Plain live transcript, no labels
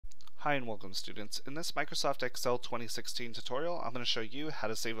Hi and welcome students. In this Microsoft Excel 2016 tutorial, I'm going to show you how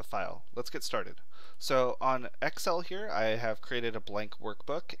to save a file. Let's get started. So on Excel here, I have created a blank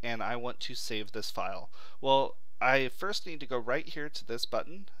workbook and I want to save this file. Well, I first need to go right here to this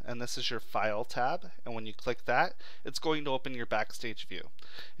button, and this is your File tab, and when you click that, it's going to open your Backstage view.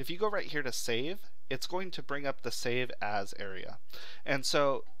 If you go right here to Save, it's going to bring up the Save As area. And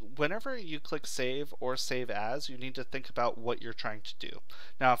so whenever you click Save or Save As, you need to think about what you're trying to do.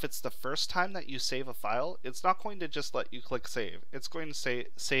 Now, if it's the first time that you save a file, it's not going to just let you click Save. It's going to say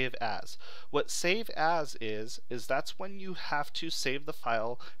Save As. What Save As is that's when you have to save the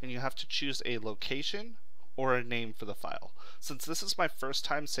file and you have to choose a location or a name for the file. Since this is my first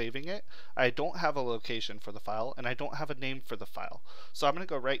time saving it, I don't have a location for the file and I don't have a name for the file. So I'm going to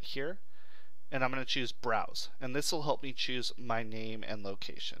go right here and I'm going to choose Browse, and this will help me choose my name and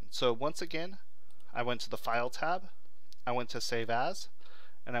location. So once again, I went to the File tab, I went to Save As,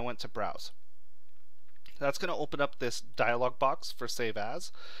 and I went to Browse. That's going to open up this dialog box for Save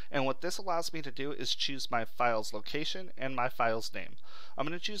As, and what this allows me to do is choose my file's location and my file's name. I'm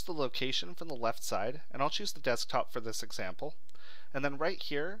going to choose the location from the left side, and I'll choose the desktop for this example. And then right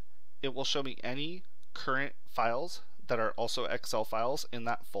here, it will show me any current files that are also Excel files in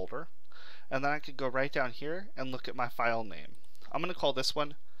that folder. And then I could go right down here and look at my file name. I'm going to call this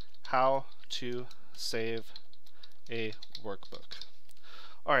one How to Save a Workbook.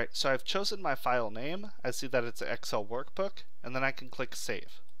 Alright, so I've chosen my file name. I see that it's an Excel workbook, and then I can click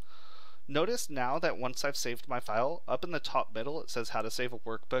Save. Notice now that once I've saved my file, up in the top middle it says how to save a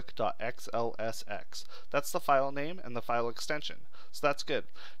workbook.xlsx. That's the file name and the file extension. So that's good.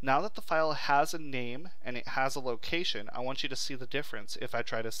 Now that the file has a name and it has a location, I want you to see the difference if I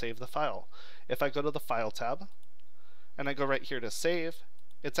try to save the file. If I go to the File tab and I go right here to Save,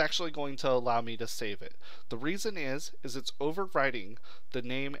 it's actually going to allow me to save it. The reason is it's overwriting the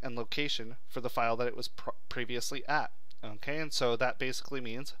name and location for the file that it was previously at. Okay, and so that basically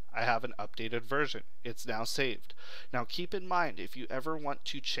means I have an updated version. It's now saved. Now keep in mind, if you ever want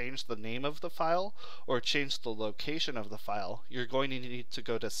to change the name of the file or change the location of the file, you're going to need to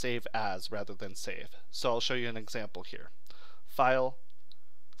go to Save As rather than Save. So I'll show you an example here. File,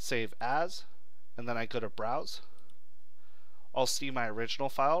 Save As, and then I go to Browse. I'll see my original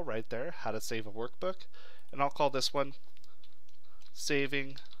file right there, how to save a workbook, and I'll call this one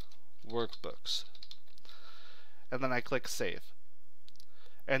Saving Workbooks. And then I click Save.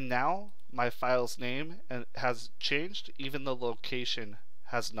 And now my file's name has changed, even the location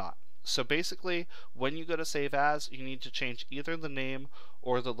has not. So basically, when you go to Save As, you need to change either the name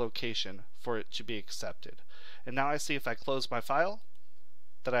or the location for it to be accepted. And now I see if I close my file,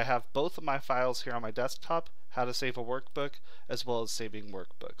 that I have both of my files here on my desktop, how to save a workbook, as well as saving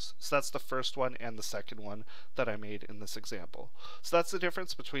workbooks. So that's the first one and the second one that I made in this example. So that's the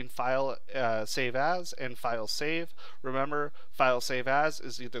difference between File Save As and File Save. Remember, File Save As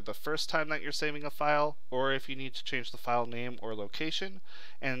is either the first time that you're saving a file, or if you need to change the file name or location,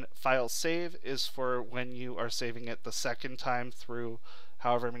 and File Save is for when you are saving it the second time through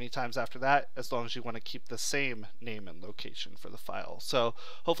however many times after that, as long as you want to keep the same name and location for the file. So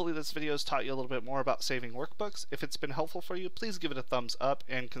hopefully this video has taught you a little bit more about saving workbooks. If it's been helpful for you, please give it a thumbs up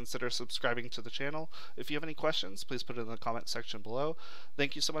and consider subscribing to the channel. If you have any questions, please put it in the comment section below.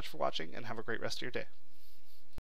 Thank you so much for watching and have a great rest of your day.